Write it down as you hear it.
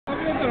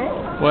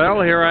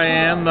Well, here I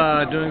am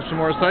doing some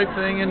more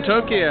sightseeing in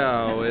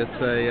Tokyo. It's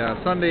a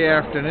Sunday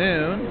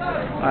afternoon.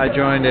 I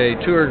joined a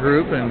tour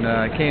group and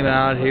came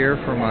out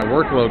here from my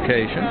work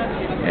location.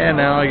 And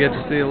now I get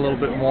to see a little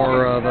bit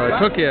more of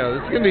Tokyo.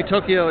 This is going to be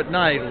Tokyo at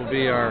night, will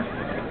be our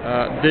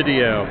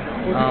video.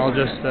 I'll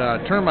just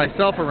turn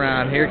myself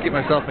around here, keep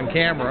myself in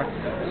camera,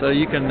 so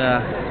you can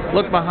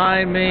look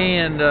behind me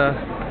and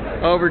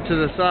over to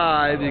the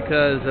side,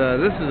 because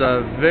this is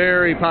a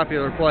very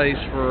popular place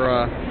for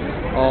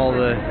all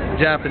the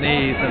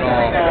Japanese and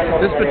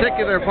all. This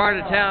particular part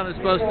of town is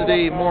supposed to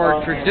be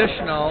more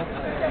traditional,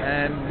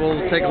 and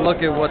we'll take a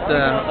look at what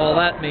all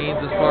that means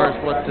as far as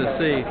what to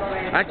see.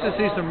 I actually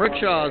see some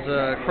rickshaws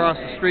across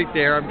the street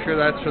there. I'm sure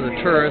that's for the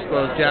tourists,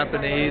 both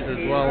Japanese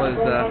as well as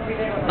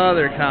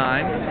other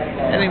kind.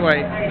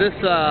 Anyway, this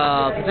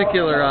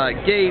particular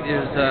gate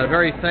is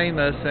very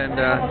famous,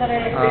 and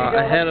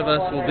ahead of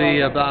us will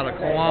be about a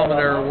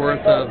kilometer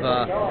worth of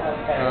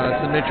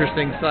some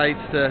interesting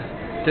sights to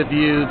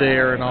view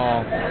there and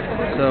all.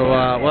 So,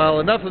 well,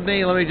 enough of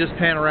me. Let me just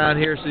pan around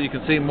here so you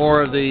can see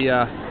more of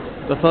the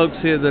folks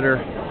here that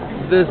are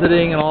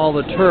visiting and all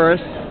the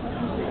tourists.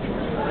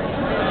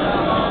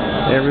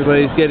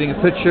 Everybody's getting a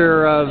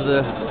picture of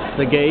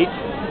the gate,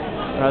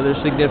 rather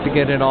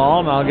significant and all,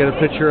 and I'll get a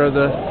picture of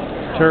the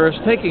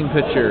tourists taking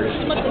pictures,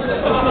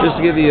 just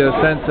to give you a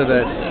sense of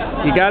it.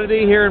 You got to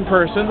be here in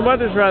person. The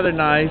weather's rather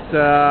nice.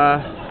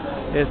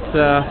 It's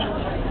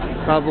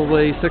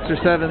probably 6 or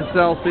 7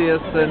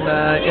 Celsius and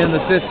in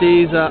the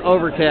 50s,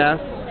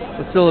 overcast,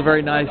 but still a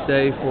very nice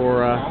day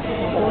for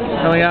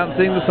coming out and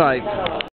seeing the sights.